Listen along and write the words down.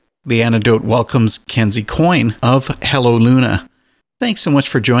The Antidote welcomes Kenzie Coyne of Hello Luna. Thanks so much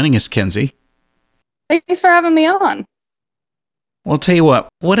for joining us, Kenzie. Thanks for having me on. Well, I'll tell you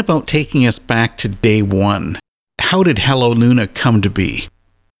what about taking us back to day one? How did Hello Luna come to be?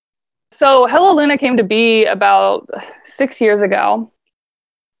 So Hello Luna came to be about 6 years ago.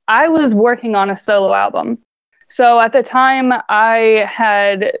 I was working on a solo album. So at the time, I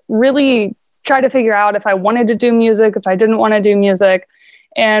had really tried to figure out if I wanted to do music, if I didn't want to do music.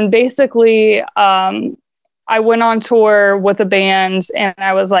 And basically, I went on tour with a band and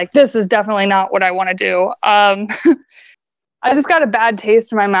I was like, this is definitely not what I want to do. I just got a bad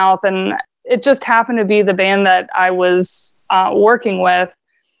taste in my mouth, and it just happened to be the band that I was working with.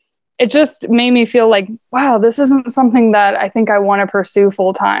 It just made me feel like, wow, this isn't something that I think I want to pursue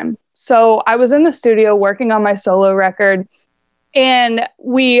full time. So I was in the studio working on my solo record, and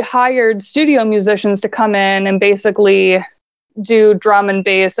we hired studio musicians to come in and basically do drum and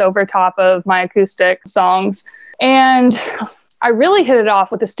bass over top of my acoustic songs. And I really hit it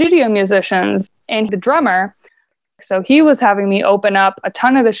off with the studio musicians and the drummer. So he was having me open up a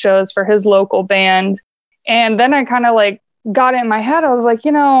ton of the shows for his local band. And then I kind of got it in my head. I was like,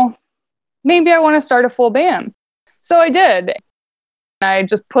 maybe I want to start a full band. So I did. I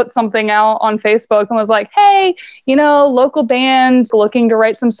just put something out on Facebook and was like, hey, local band looking to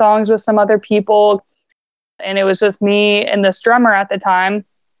write some songs with some other people. And it was just me and this drummer at the time.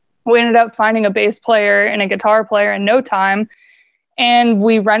 We ended up finding a bass player and a guitar player in no time. And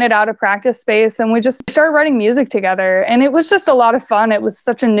we rented out a practice space and we just started writing music together. And it was just a lot of fun. It was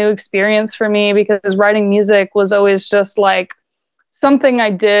such a new experience for me because writing music was always just something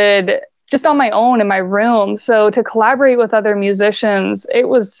I did just on my own in my room. So to collaborate with other musicians, it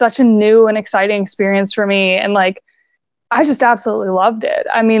was such a new and exciting experience for me. And I just absolutely loved it.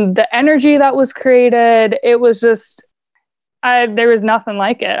 I mean, the energy that was created, it was just, there was nothing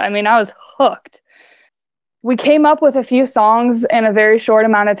like it. I mean, I was hooked. We came up with a few songs in a very short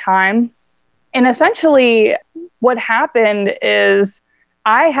amount of time. And essentially what happened is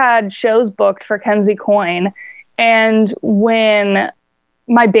I had shows booked for Kenzie Coyne. And when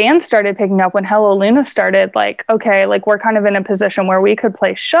my band started picking up, when Hello Luna started, we're kind of in a position where we could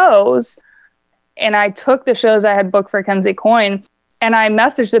play shows. And I took the shows I had booked for Kenzie Coyne and I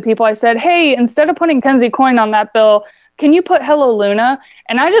messaged the people. I said, hey, instead of putting Kenzie Coyne on that bill, can you put Hello Luna?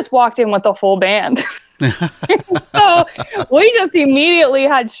 And I just walked in with the full band. So we just immediately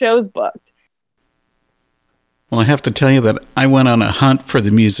had shows booked. Well, I have to tell you that I went on a hunt for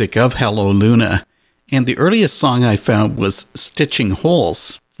the music of Hello Luna, and the earliest song I found was Stitching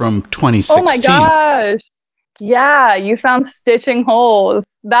Holes from 2016. Oh my gosh. Yeah, you found Stitching Holes.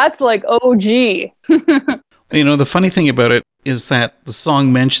 That's OG. The funny thing about it is that the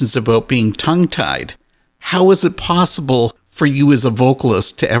song mentions about being tongue-tied. How is it possible for you as a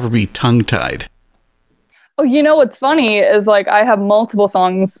vocalist to ever be tongue-tied? Oh, what's funny is I have multiple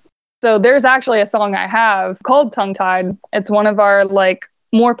songs. So there's actually a song I have called Tongue Tied. It's one of our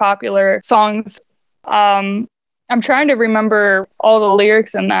more popular songs. I'm trying to remember all the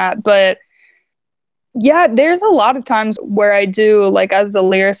lyrics in that, but yeah, there's a lot of times where I do, as a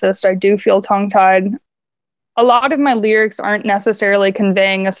lyricist, I do feel tongue-tied. A lot of my lyrics aren't necessarily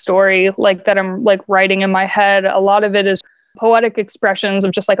conveying a story that I'm writing in my head. A lot of it is poetic expressions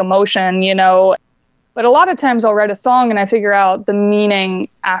of just emotion, But a lot of times I'll write a song and I figure out the meaning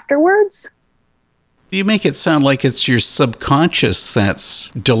afterwards. You make it sound like it's your subconscious that's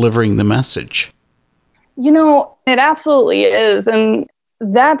delivering the message. It absolutely is. And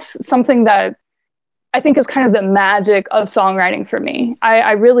that's something that I think is kind of the magic of songwriting for me.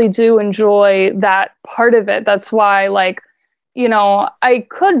 I really do enjoy that part of it. That's why, I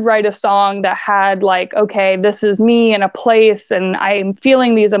could write a song that had okay, this is me in a place and I'm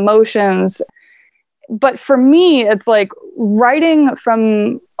feeling these emotions. But for me, it's writing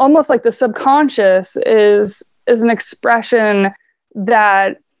from almost the subconscious is an expression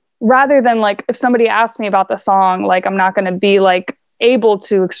that rather than if somebody asked me about the song, I'm not going to be able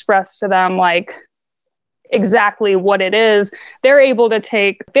to express to them exactly what it is. They're able to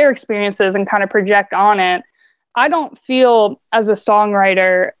take their experiences and kind of project on it. I don't feel as a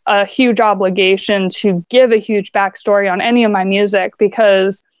songwriter a huge obligation to give a huge backstory on any of my music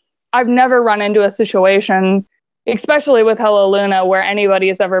because I've never run into a situation, especially with Hello Luna, where anybody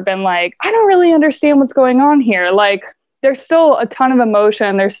has ever been I don't really understand what's going on here. There's still a ton of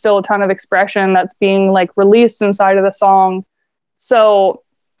emotion. There's still a ton of expression that's being released inside of the song. So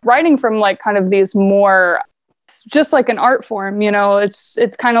writing from kind of these more, it's just an art form,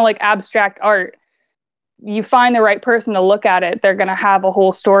 it's kind of abstract art. You find the right person to look at it, they're going to have a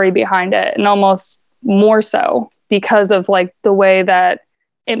whole story behind it, and almost more so because of the way that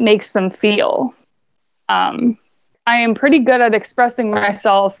it makes them feel. I am pretty good at expressing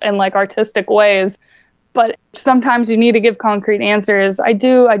myself in like artistic ways, but sometimes you need to give concrete answers. I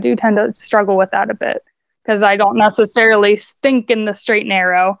do tend to struggle with that a bit because I don't necessarily think in the straight and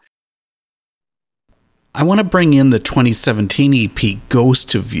narrow. I want to bring in the 2017 EP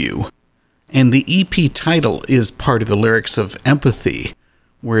Ghost of You. And the EP title is part of the lyrics of Empathy,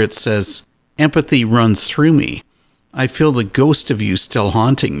 where it says, "Empathy runs through me. I feel the ghost of you still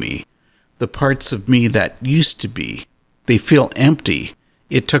haunting me. The parts of me that used to be, they feel empty.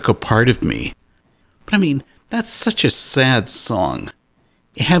 It took a part of me." But I mean, that's such a sad song.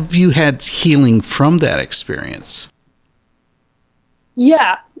 Have you had healing from that experience?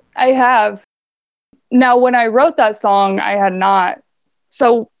 Yeah, I have. Now, when I wrote that song, I had not.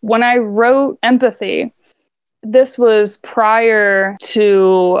 So when I wrote Empathy, this was prior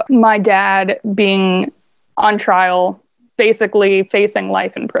to my dad being on trial, basically facing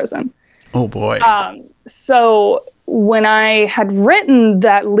life in prison. Oh boy. So when I had written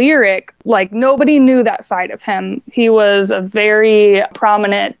that lyric, like nobody knew that side of him. He was a very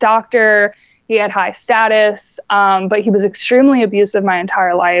prominent doctor. He had high status, but he was extremely abusive my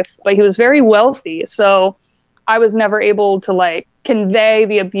entire life. But he was very wealthy, so I was never able to like convey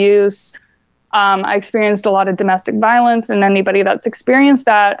the abuse. I experienced a lot of domestic violence, and anybody that's experienced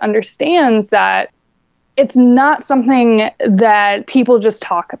that understands that it's not something that people just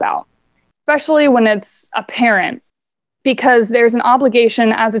talk about, especially when it's a parent, because there's an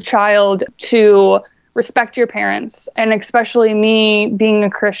obligation as a child to respect your parents, and especially me being a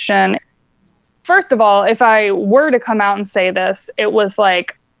Christian. First of all, if I were to come out and say this, it was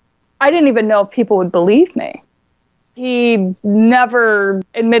like, I didn't even know if people would believe me. He never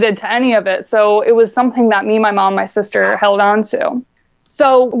admitted to any of it. So it was something that me, my mom, my sister held on to.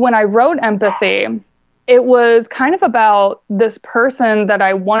 So when I wrote Empathy, it was kind of about this person that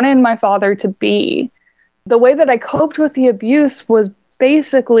I wanted my father to be. The way that I coped with the abuse was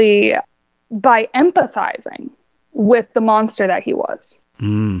basically by empathizing with the monster that he was.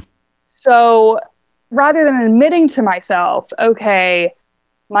 Mm. So rather than admitting to myself, okay,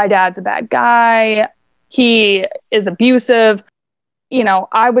 my dad's a bad guy, he is abusive,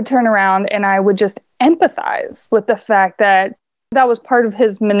 I would turn around and I would just empathize with the fact that that was part of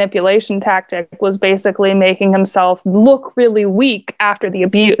his manipulation tactic, was basically making himself look really weak after the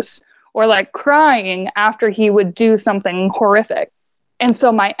abuse, or like crying after he would do something horrific. And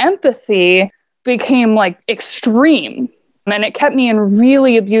so my empathy became like extreme, and it kept me in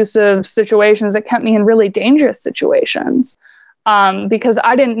really abusive situations. It kept me in really dangerous situations. Because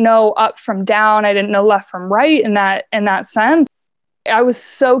I didn't know up from down, I didn't know left from right in that sense. I was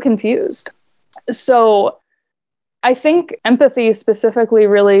so confused. So I think Empathy specifically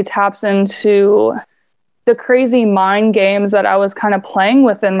really taps into the crazy mind games that I was kind of playing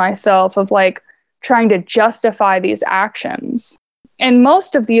within myself of like trying to justify these actions. And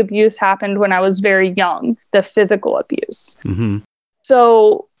most of the abuse happened when I was very young, the physical abuse. Mm-hmm.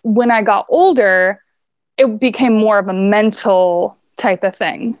 So when I got older, it became more of a mental type of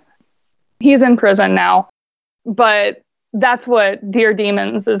thing. He's in prison now, but that's what Dear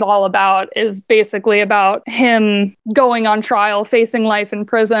Demons is all about, is basically about him going on trial, facing life in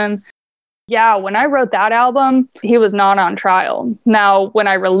prison. Yeah, when I wrote that album, he was not on trial. Now, when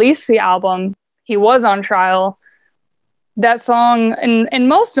I released the album, he was on trial. That song and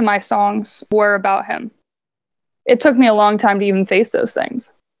most of my songs were about him. It took me a long time to even face those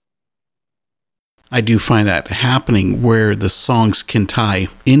things. I do find that happening where the songs can tie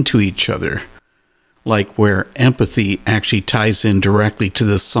into each other, like where Empathy actually ties in directly to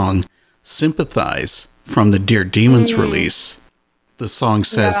the song Sympathize from the Dear Demons release. The song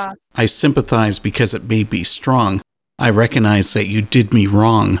says, yeah. "I sympathize because it made me strong. I recognize that you did me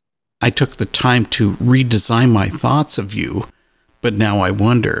wrong. I took the time to redesign my thoughts of you, but now I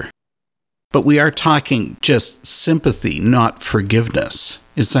wonder." But we are talking just sympathy, not forgiveness.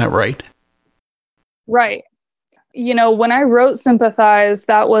 Is that right? Right. When I wrote Sympathize,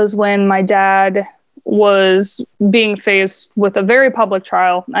 that was when my dad was being faced with a very public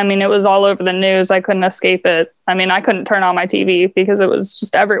trial. I mean, it was all over the news. I couldn't escape it. I mean, I couldn't turn on my TV because it was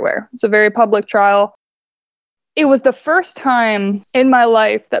just everywhere. It's a very public trial. It was the first time in my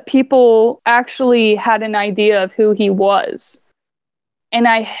life that people actually had an idea of who he was. And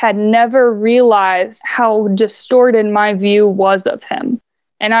I had never realized how distorted my view was of him.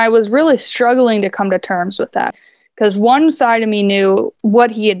 And I was really struggling to come to terms with that, because one side of me knew what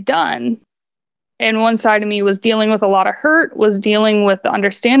he had done, and one side of me was dealing with a lot of hurt, was dealing with the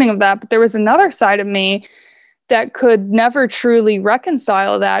understanding of that. But there was another side of me that could never truly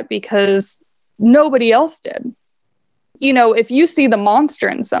reconcile that because nobody else did. if you see the monster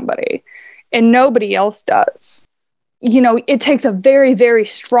in somebody and nobody else does, it takes a very, very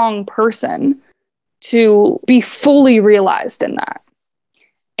strong person to be fully realized in that.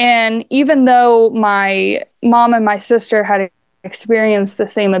 And even though my mom and my sister had experienced the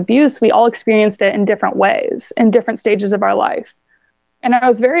same abuse, we all experienced it in different ways, in different stages of our life. And I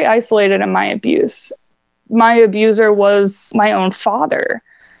was very isolated in my abuse. My abuser was my own father.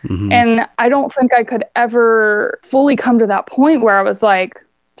 Mm-hmm. And I don't think I could ever fully come to that point where I was like,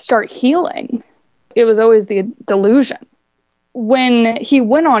 start healing. It was always the delusion. When he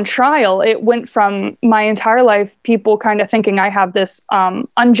went on trial, it went from my entire life, people kind of thinking I have this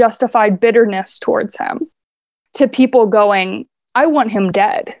unjustified bitterness towards him, to people going, I want him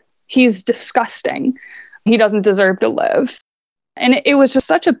dead. He's disgusting. He doesn't deserve to live. And it was just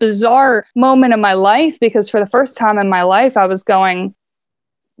such a bizarre moment in my life, because for the first time in my life, I was going,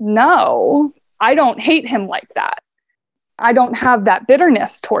 no, I don't hate him like that. I don't have that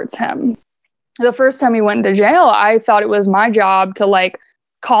bitterness towards him. The first time he went into jail, I thought it was my job to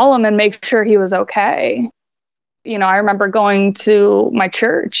call him and make sure he was okay. I remember going to my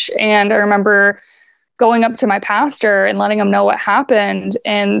church, and I remember going up to my pastor and letting him know what happened.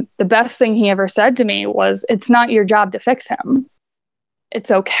 And the best thing he ever said to me was, it's not your job to fix him. It's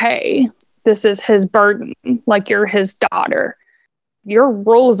okay. This is his burden. You're his daughter. Your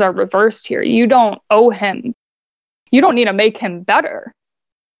roles are reversed here. You don't owe him. You don't need to make him better.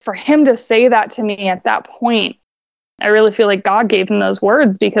 For him to say that to me at that point, I really feel like God gave him those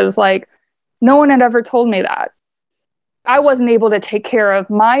words, because no one had ever told me that. I wasn't able to take care of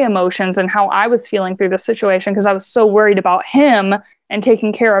my emotions and how I was feeling through the situation, because I was so worried about him and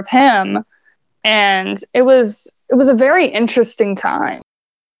taking care of him. And it was a very interesting time.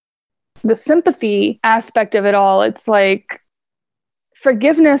 The sympathy aspect of it all, it's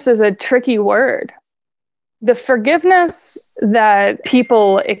forgiveness is a tricky word. The forgiveness that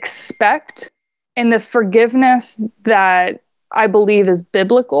people expect, and the forgiveness that I believe is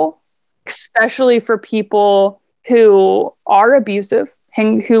biblical, especially for people who are abusive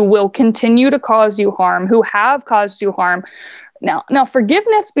and who will continue to cause you harm, who have caused you harm. Now,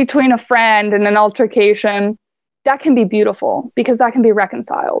 forgiveness between a friend and an altercation, that can be beautiful, because that can be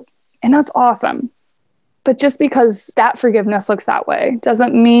reconciled. And that's awesome. But just because that forgiveness looks that way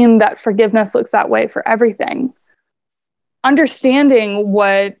doesn't mean that forgiveness looks that way for everything. Understanding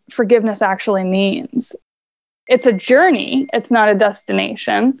what forgiveness actually means. It's a journey. It's not a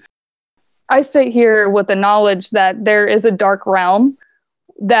destination. I sit here with the knowledge that there is a dark realm,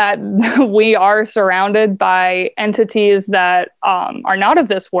 that we are surrounded by entities that are not of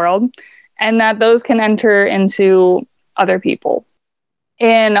this world, and that those can enter into other people.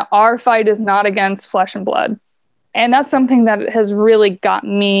 And our fight is not against flesh and blood. And that's something that has really got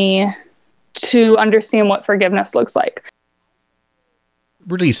me to understand what forgiveness looks like.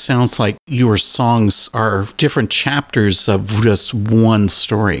 Really sounds like your songs are different chapters of just one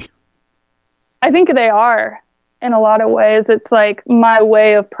story. I think they are, in a lot of ways. It's my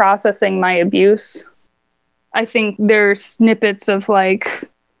way of processing my abuse. I think there's snippets of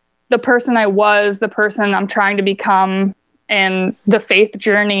the person I was, the person I'm trying to become, and the faith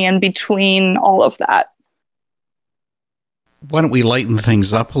journey in between all of that. Why don't we lighten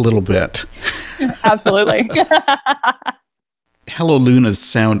things up a little bit? Absolutely. Hello Luna's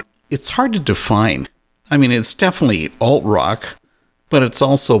sound, it's hard to define. I mean, it's definitely alt rock, but it's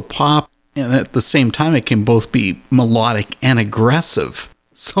also pop, and at the same time, it can both be melodic and aggressive.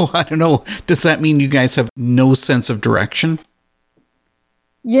 So I don't know, does that mean you guys have no sense of direction?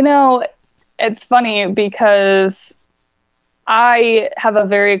 It's funny, because I have a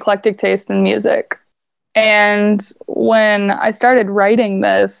very eclectic taste in music. And when I started writing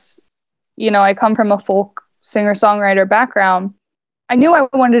this, I come from a folk singer-songwriter background. I knew I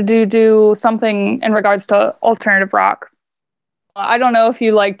wanted to do something in regards to alternative rock. I don't know if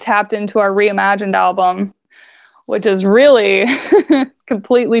you tapped into our Reimagined album, which is really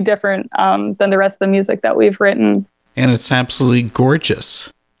completely different than the rest of the music that we've written. And it's absolutely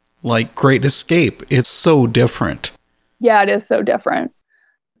gorgeous. Like Great Escape. It's so different. Yeah, it is so different.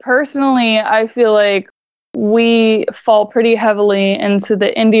 Personally, I feel like we fall pretty heavily into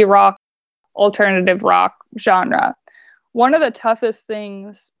the indie rock, alternative rock genre. One of the toughest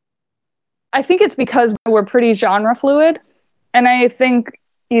things, I think it's because we're pretty genre fluid. And I think,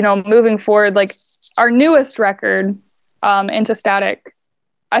 moving forward, our newest record, Into Static,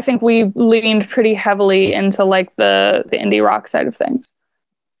 I think we leaned pretty heavily into the indie rock side of things.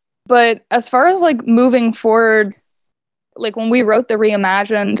 But as far as moving forward, when we wrote the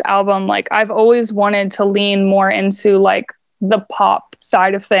Reimagined album, I've always wanted to lean more into the pop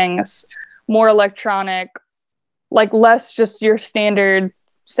side of things, more electronic. like less just your standard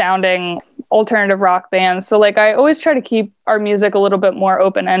sounding alternative rock bands. So like I always try to keep our music a little bit more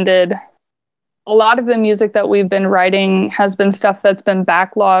open-ended. A lot of the music that we've been writing has been stuff that's been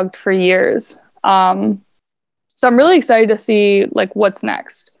backlogged for years. So I'm really excited to see like what's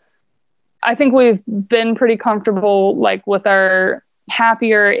next. I think we've been pretty comfortable like with our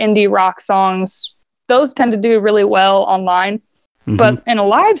happier indie rock songs. Those tend to do really well online. Mm-hmm. But in a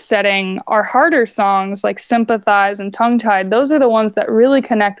live setting, our harder songs like Sympathize and Tongue Tied, those are the ones that really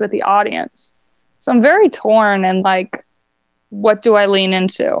connect with the audience. So I'm very torn in like, what do I lean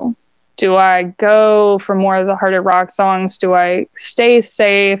into? Do I go for more of the harder rock songs? Do I stay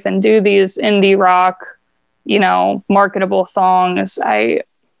safe and do these indie rock, marketable songs? I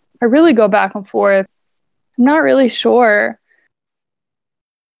really go back and forth. I'm not really sure.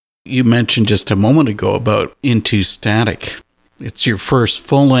 You mentioned just a moment ago about Into Static. It's your first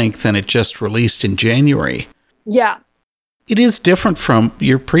full length and it just released in January. Yeah. It is different from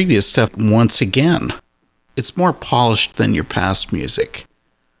your previous stuff once again. It's more polished than your past music.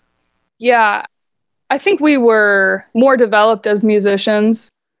 Yeah. I think we were more developed as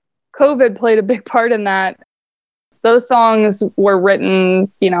musicians. COVID played a big part in that. Those songs were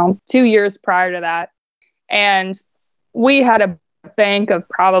written, 2 years prior to that. And we had a bank of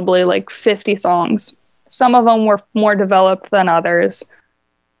probably like 50 songs. Some of them were more developed than others.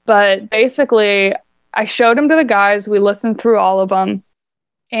 But basically, I showed them to the guys. We listened through all of them.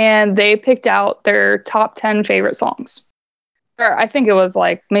 And they picked out their top 10 favorite songs. Or I think it was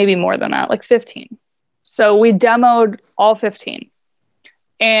like maybe more than that, like 15. So we demoed all 15.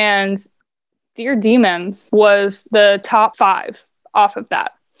 And Dear Demons was the top 5 off of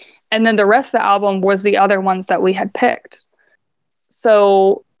that. And then the rest of the album was the other ones that we had picked.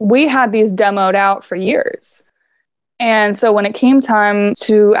 So we had these demoed out for years. And so when it came time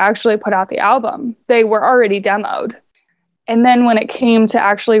to actually put out the album, they were already demoed. And then when it came to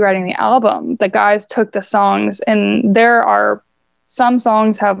actually writing the album, the guys took the songs, and there are some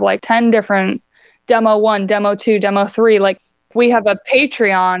songs have like 10 different demo 1, demo 2, demo 3. Like we have a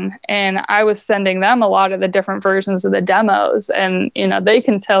Patreon, and I was sending them a lot of the different versions of the demos. And, they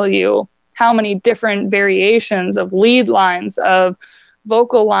can tell you how many different variations of lead lines, of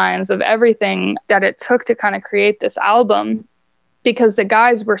vocal lines, of everything that it took to kind of create this album, because the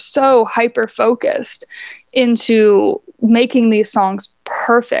guys were so hyper focused into making these songs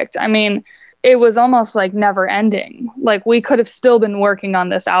perfect. I mean, it was almost like never ending. Like we could have still been working on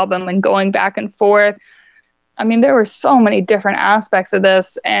this album and going back and forth. I mean, there were so many different aspects of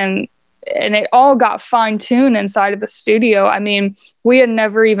this, and it all got fine-tuned inside of the studio. I mean, we had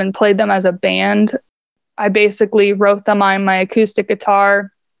never even played them as a band. I basically wrote them on my acoustic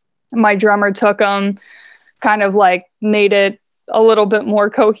guitar. My drummer took them, kind of like made it a little bit more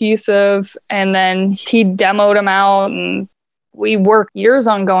cohesive, and then he demoed them out, and we worked years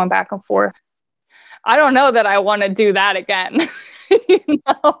on going back and forth. I don't know that I want to do that again.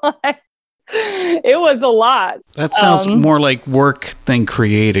 It was a lot. That sounds more like work than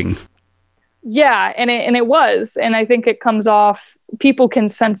creating. Yeah, and it was. And I think it comes off, people can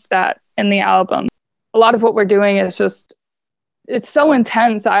sense that in the album. A lot of what we're doing is just, it's so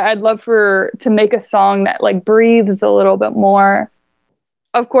intense. I'd love to make a song that like breathes a little bit more.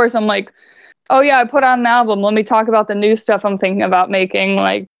 Of course, I'm like, oh yeah, I put out an album. Let me talk about the new stuff I'm thinking about making.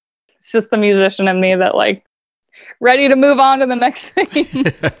 Like, it's just the musician in me that like, ready to move on to the next thing.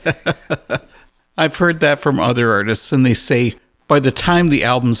 I've heard that from other artists, and they say by the time the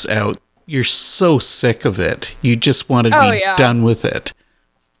album's out, you're so sick of it. You just want to be done with it.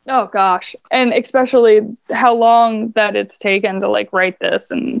 Oh gosh. And especially how long that it's taken to like write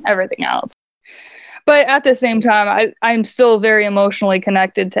this and everything else. But at the same time, I'm still very emotionally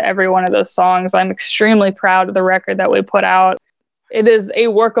connected to every one of those songs. I'm extremely proud of the record that we put out. It is a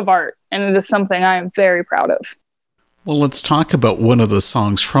work of art, and it is something I am very proud of. Well, let's talk about one of the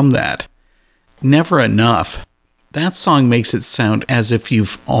songs from that. Never Enough. That song makes it sound as if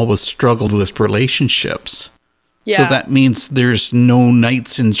you've always struggled with relationships. Yeah. So that means there's no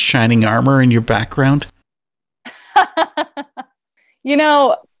knights in shining armor in your background?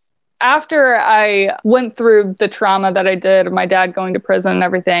 After I went through the trauma that I did, my dad going to prison and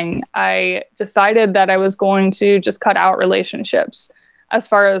everything, I decided that I was going to just cut out relationships as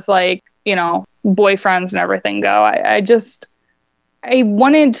far as like, boyfriends and everything go. I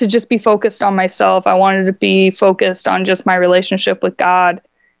wanted to just be focused on myself. I wanted to be focused on just my relationship with God.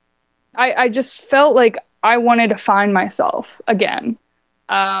 I just felt like I wanted to find myself again.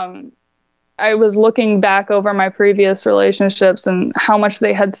 I was looking back over my previous relationships and how much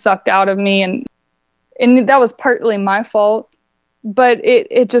they had sucked out of me, and that was partly my fault. But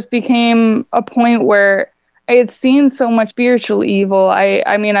it just became a point where I had seen so much spiritual evil.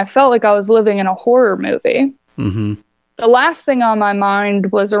 I mean, I felt like I was living in a horror movie. Mm-hmm. The last thing on my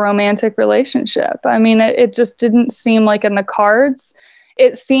mind was a romantic relationship. I mean, it just didn't seem like in the cards.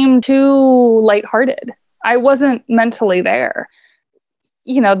 It seemed too lighthearted. I wasn't mentally there.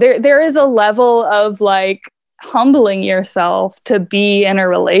 You know, there is a level of like humbling yourself to be in a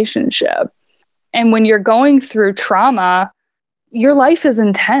relationship. And when you're going through trauma, your life is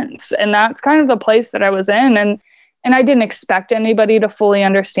intense. And that's kind of the place that I was in. And I didn't expect anybody to fully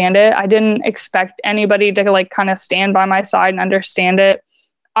understand it. I didn't expect anybody to like kind of stand by my side and understand it.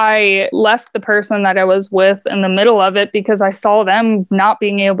 I left the person that I was with in the middle of it because I saw them not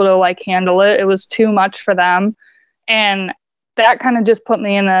being able to like handle it. It was too much for them. And that kind of just put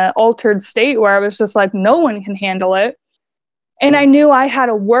me in an altered state where I was just like, no one can handle it. And I knew I had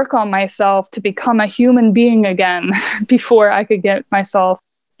to work on myself to become a human being again before I could get myself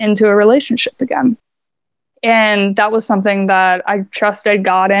into a relationship again. And that was something that I trusted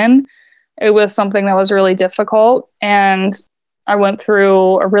God in. It was something that was really difficult. And I went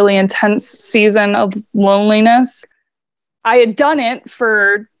through a really intense season of loneliness. I had done it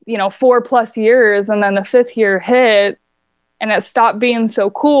for, 4+ years. And then the 5th year hit and it stopped being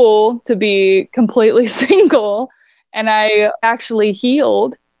so cool to be completely single. And I actually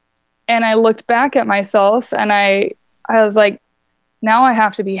healed. And I looked back at myself and I was like, now I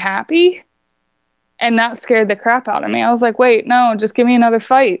have to be happy. And that scared the crap out of me. I was like, wait, no, just give me another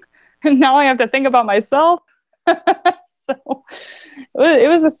fight. And now I have to think about myself. So it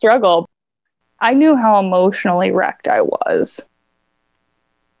was a struggle. I knew how emotionally wrecked I was.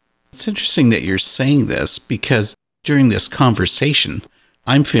 It's interesting that you're saying this because during this conversation,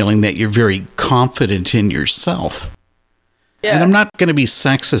 I'm feeling that you're very confident in yourself. Yeah. And I'm not going to be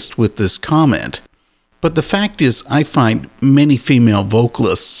sexist with this comment, but the fact is I find many female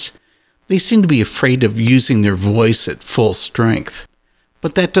vocalists, they seem to be afraid of using their voice at full strength.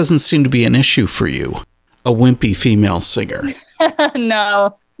 But that doesn't seem to be an issue for you, a wimpy female singer.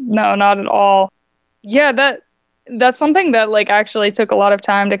 No, not at all. Yeah, that's something that like actually took a lot of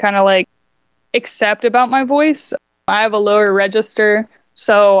time to kind of like accept about my voice. I have a lower register,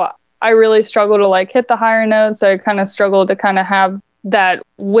 so I really struggle to like hit the higher notes. I kind of struggle to kind of have that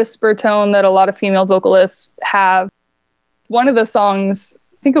whisper tone that a lot of female vocalists have. One of the songs,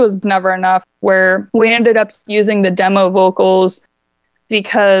 I think it was Never Enough, where we ended up using the demo vocals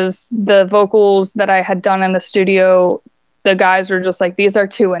because the vocals that I had done in the studio, the guys were just like, these are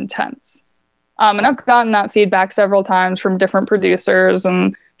too intense. And I've gotten that feedback several times from different producers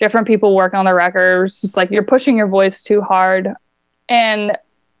and different people working on the records. It's like, you're pushing your voice too hard. And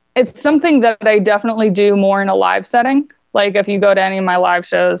it's something that I definitely do more in a live setting. Like if you go to any of my live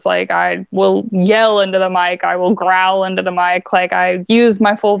shows, like I will yell into the mic, I will growl into the mic, like I use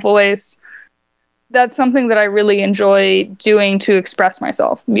my full voice. That's something that I really enjoy doing to express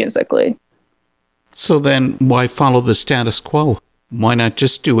myself musically. So then why follow the status quo? Why not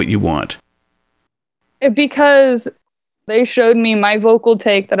just do what you want? Because they showed me my vocal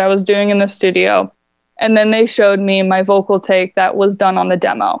take that I was doing in the studio. And then they showed me my vocal take that was done on the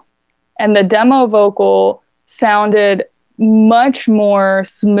demo. And the demo vocal sounded much more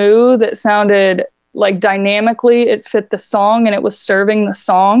smooth. It sounded like dynamically it fit the song and it was serving the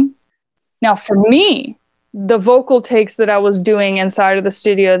song. Now for me, the vocal takes that I was doing inside of the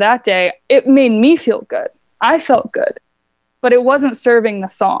studio that day, it made me feel good. I felt good, but it wasn't serving the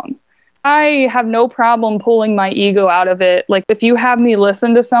song. I have no problem pulling my ego out of it. Like if you have me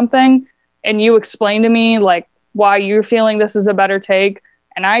listen to something and you explain to me like why you're feeling this is a better take,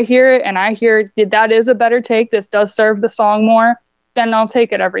 and I hear it, that is a better take, this does serve the song more, then I'll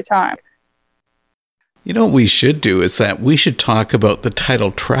take it every time. You know what we should do is that we should talk about the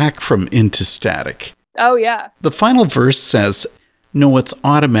title track from Into Static. Oh, yeah. The final verse says, no, it's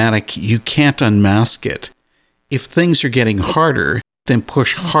automatic, you can't unmask it. If things are getting harder, then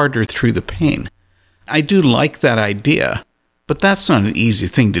push harder through the pain. I do like that idea, but that's not an easy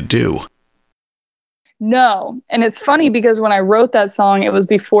thing to do. No. And it's funny because when I wrote that song, it was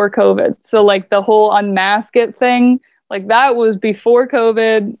before COVID. So like the whole unmask it thing, like that was before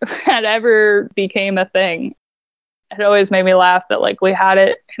COVID had ever became a thing. It always made me laugh that like we had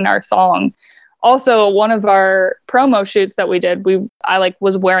it in our song. Also, one of our promo shoots that we did, I like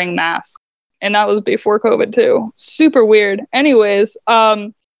was wearing masks. And that was before COVID too. Super weird. Anyways,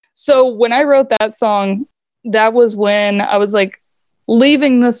 so when I wrote that song, that was when I was like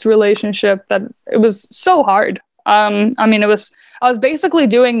leaving this relationship that it was so hard. I was basically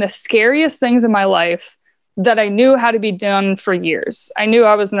doing the scariest things in my life that I knew how to be done for years. I knew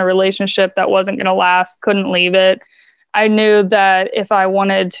I was in a relationship that wasn't going to last, couldn't leave it. I knew that if I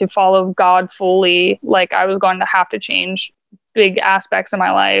wanted to follow God fully, like I was going to have to change big aspects of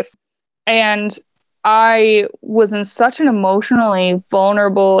my life. And I was in such an emotionally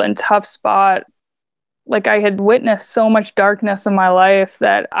vulnerable and tough spot. Like I had witnessed so much darkness in my life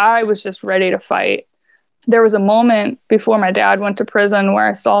that I was just ready to fight. There was a moment before my dad went to prison where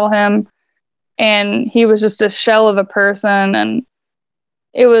I saw him and he was just a shell of a person, and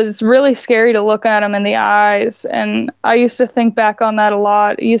it was really scary to look at him in the eyes. And I used to think back on that a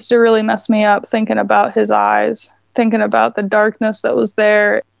lot. It used to really mess me up thinking about his eyes, thinking about the darkness that was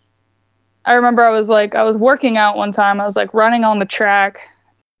there. I remember I was working out one time. I was like running on the track.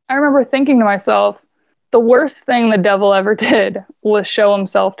 I remember thinking to myself, the worst thing the devil ever did was show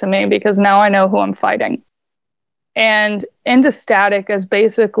himself to me, because now I know who I'm fighting. And Into Static is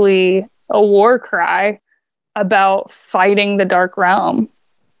basically a war cry about fighting the dark realm.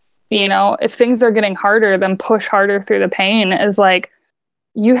 You know, if things are getting harder, then push harder through the pain. Is like,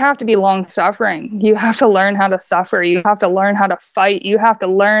 you have to be long suffering. You have to learn how to suffer. You have to learn how to fight. You have to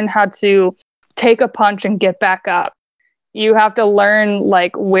learn how to take a punch and get back up. You have to learn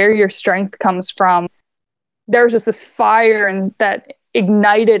like where your strength comes from. There was just this fire and that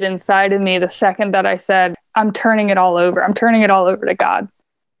ignited inside of me the second that I said, I'm turning it all over. I'm turning it all over to God.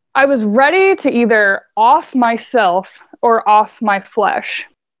 I was ready to either off myself or off my flesh.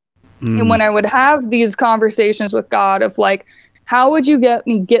 And when I would have these conversations with God of like, how would you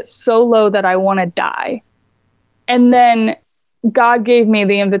get so low that I want to die? And then God gave me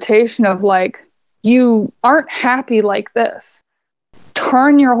the invitation of like, you aren't happy like this.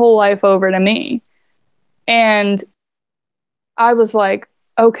 Turn your whole life over to me. And I was like,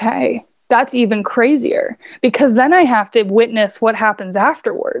 okay, that's even crazier, because then I have to witness what happens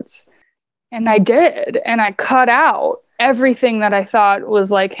afterwards. And I did. And I cut out everything that I thought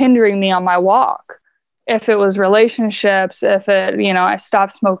was like hindering me on my walk. If it was relationships, if it, I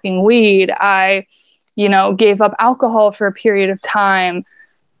stopped smoking weed, I, gave up alcohol for a period of time.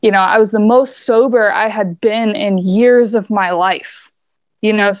 I was the most sober I had been in years of my life,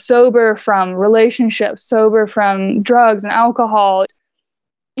 sober from relationships, sober from drugs and alcohol.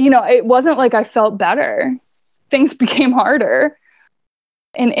 It wasn't like I felt better. Things became harder.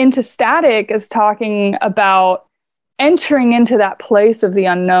 And Into Static is talking about entering into that place of the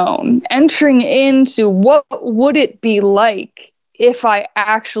unknown, entering into what would it be like if I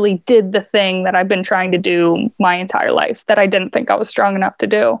actually did the thing that I've been trying to do my entire life that I didn't think I was strong enough to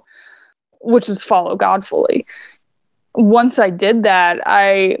do, which was follow God fully. Once I did that,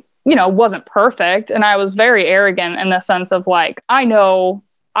 I, wasn't perfect. And I was very arrogant in the sense of like, I know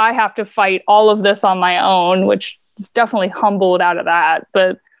I have to fight all of this on my own, which is definitely humbled out of that.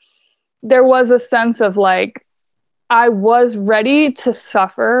 But there was a sense of like, I was ready to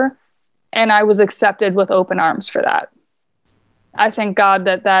suffer, and I was accepted with open arms for that. I thank God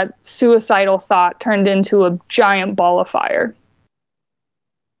that suicidal thought turned into a giant ball of fire.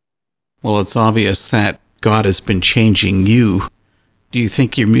 Well, it's obvious that God has been changing you. Do you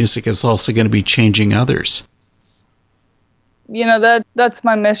think your music is also going to be changing others? That's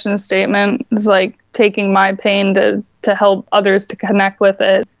my mission statement. It's like taking my pain to help others to connect with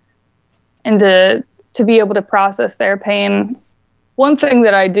it and to be able to process their pain. One thing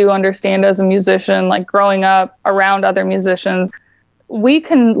that I do understand as a musician, like growing up around other musicians, we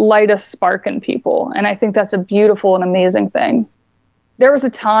can light a spark in people. And I think that's a beautiful and amazing thing. There was a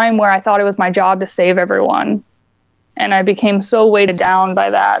time where I thought it was my job to save everyone. And I became so weighted down by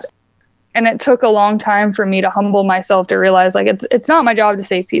that. And it took a long time for me to humble myself to realize like it's not my job to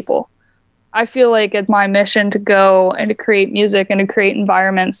save people. I feel like it's my mission to go and to create music and to create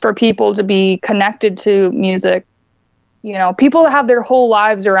environments for people to be connected to music. People have their whole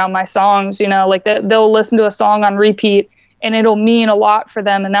lives around my songs, like they'll listen to a song on repeat and it'll mean a lot for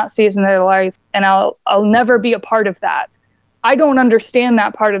them in that season of their life. And I'll never be a part of that. I don't understand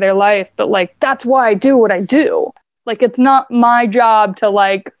that part of their life, but like, that's why I do what I do. Like, it's not my job to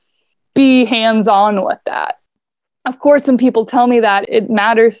like be hands-on with that. Of course, when people tell me that, it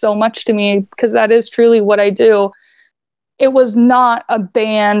matters so much to me because that is truly what I do. It was not a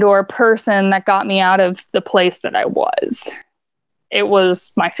band or a person that got me out of the place that I was. It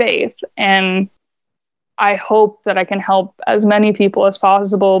was my faith. And I hope that I can help as many people as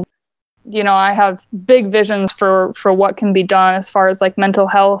possible. I have big visions for what can be done as far as like mental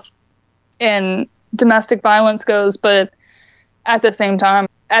health and domestic violence goes. But at the same time,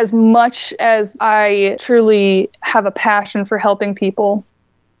 as much as I truly have a passion for helping people,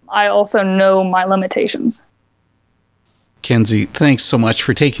 I also know my limitations. Kenzie, thanks so much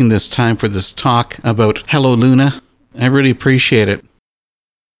for taking this time for this talk about Hello Luna. I really appreciate it.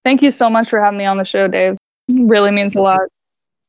 Thank you so much for having me on the show, Dave. Really means a lot.